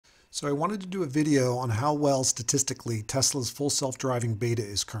So I wanted to do a video on how well statistically Tesla's full self-driving beta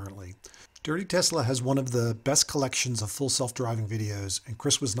is currently. Dirty Tesla has one of the best collections of full self-driving videos, and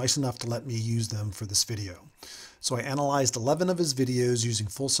Chris was nice enough to let me use them for this video. So I analyzed 11 of his videos using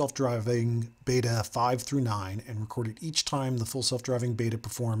full self-driving beta 5 through 9 and recorded each time the full self-driving beta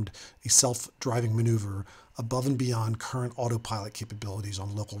performed a self-driving maneuver above and beyond current autopilot capabilities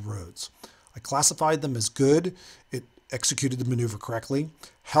on local roads. I classified them as good, it executed the maneuver correctly.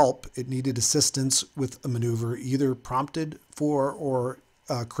 Help, it needed assistance with a maneuver either prompted for or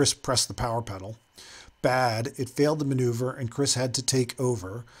Chris pressed the power pedal. Bad, it failed the maneuver and Chris had to take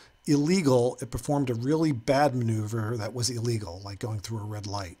over. Illegal, it performed a really bad maneuver that was illegal, like going through a red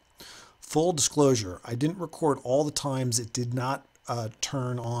light. Full disclosure, I didn't record all the times it did not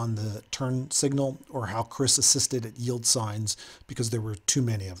turn on the turn signal or how Chris assisted at yield signs because there were too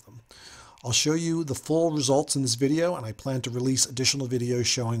many of them. I'll show you the full results in this video, and I plan to release additional videos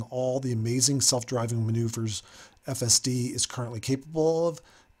showing all the amazing self-driving maneuvers FSD is currently capable of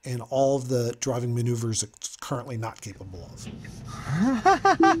and all of the driving maneuvers it's currently not capable of.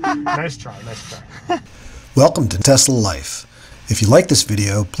 Nice try, nice try. Welcome to Tesla Life. If you like this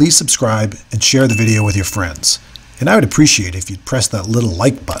video, please subscribe and share the video with your friends. And I would appreciate it if you'd press that little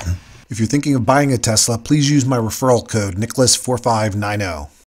like button. If you're thinking of buying a Tesla, please use my referral code Nicholas4590.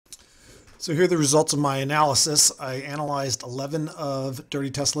 So here are the results of my analysis. I analyzed 11 of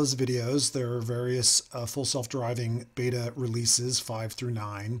Dirty Tesla's videos. There are various full self-driving beta releases, 5 through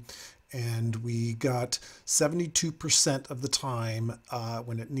 9. And we got 72% of the time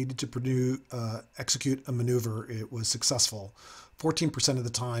when it needed to execute a maneuver, it was successful. 14% of the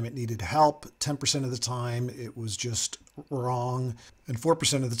time it needed help, 10% of the time it was just wrong, and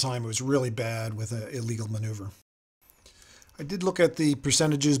 4% of the time it was really bad with an illegal maneuver. I did look at the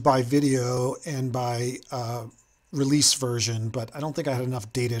percentages by video and by release version, but I don't think I had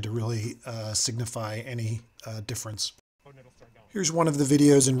enough data to really signify any difference. Here's one of the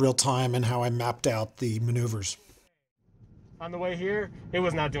videos in real time and how I mapped out the maneuvers. On the way here, it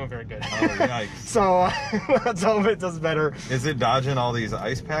was not doing very good. Oh, yikes. So let's hope it does better. Is it dodging all these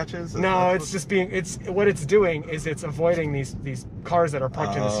ice patches? No, it's just what it's doing is it's avoiding these cars that are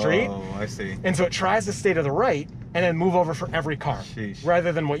parked in the street. Oh, I see. And so it tries to stay to the right and then move over for every car. Sheesh.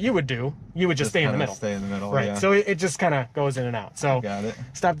 Rather than what you would do, you would just stay in the middle. Stay in the middle, right. Yeah. So it just kind of goes in and out. So got it.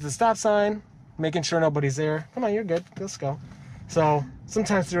 Stop at the stop sign, making sure nobody's there. Come on, you're good. Let's go. So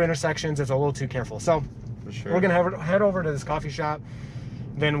sometimes through intersections, it's a little too careful. So For sure. we're going to head over to this coffee shop.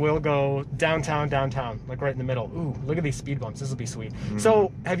 Then we'll go downtown, like right in the middle. Ooh, look at these speed bumps. This will be sweet.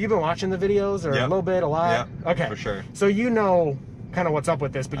 So have you been watching the videos or a little bit, a lot? Yeah, okay. for sure. So you know kind of what's up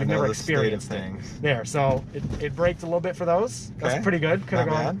with this, but you've never experienced it. There, so it braked a little bit for those. Okay. That's pretty good. Could have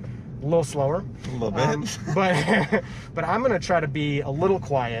gone a little slower. A little bit. But I'm going to try to be a little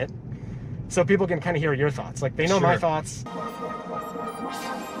quiet so people can kind of hear your thoughts. Like they know my thoughts.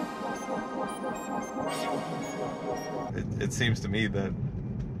 It seems to me that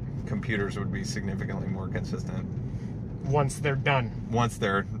computers would be significantly more consistent once they're done. Once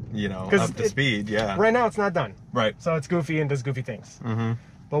they're, up to speed, yeah. Right now it's not done. Right. So it's goofy and does goofy things. Mm-hmm.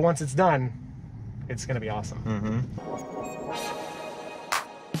 But once it's done, it's going to be awesome. Mm-hmm.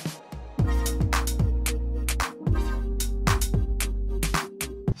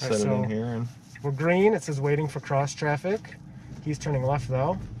 Set it in here and we're green. It says waiting for cross traffic. He's turning left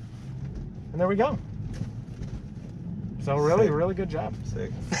though. And there we go. So really, sick. Really good job.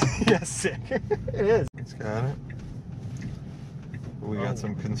 Sick. Yeah, sick. It is. It's got it. We got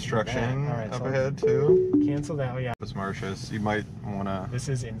some construction right, up so ahead too. Cancel that. Oh yeah. It's Marcius. You might want to. This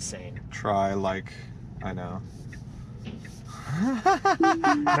is insane. Try like, I know.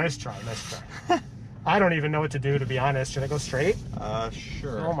 Nice try. Nice try. I don't even know what to do, to be honest. Should I go straight?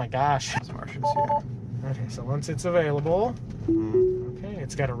 Sure. Oh my gosh. It's Marcius here. Okay, so once it's available, okay,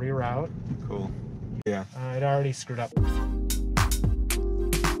 it's got to reroute. Cool. Yeah. It already screwed up.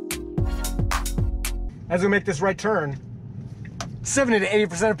 As we make this right turn, 70 to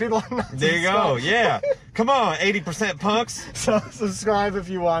 80% of people are not. There you go. Yeah. Come on, 80% punks. So subscribe if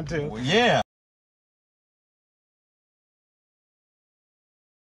you want to. Well, yeah.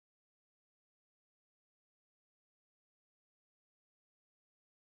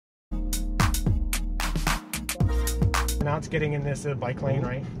 Now it's getting in this bike lane,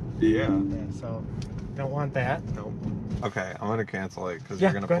 right? Yeah. So don't want that. Nope. Okay, I'm gonna cancel it because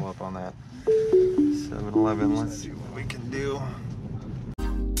Yeah, you're gonna go pull up on that. 7-Eleven. Let's see what we can do.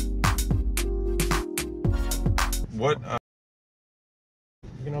 What?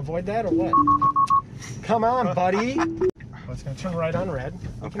 You gonna avoid that or what? Come on, buddy. Oh, it's gonna turn right on red.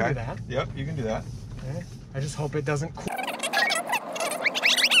 You can do that. Yep, you can do that. Okay. I just hope it doesn't.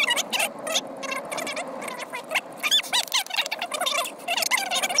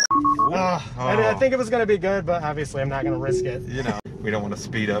 I think it was going to be good, but obviously I'm not going to risk it. You know, we don't want to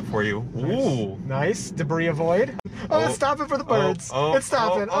speed up for you. Ooh. Nice. Debris avoid. Oh, it's stopping for the birds. It's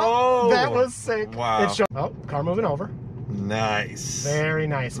stopping. That was sick. Wow. Car moving over. Nice. Very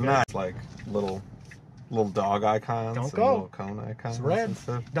nice. Nice. Like little dog icons. Don't go. Little cone icons. It's red.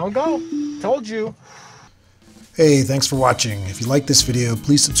 Don't go. Told you. Hey, thanks for watching. If you like this video,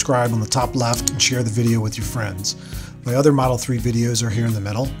 please subscribe on the top left and share the video with your friends. My other Model 3 videos are here in the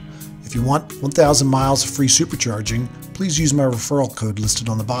middle. If you want 1,000 miles of free supercharging, please use my referral code listed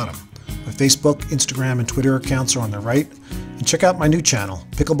on the bottom. My Facebook, Instagram, and Twitter accounts are on the right. And check out my new channel,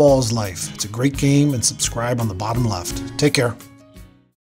 Pickleball is Life. It's a great game, and subscribe on the bottom left. Take care.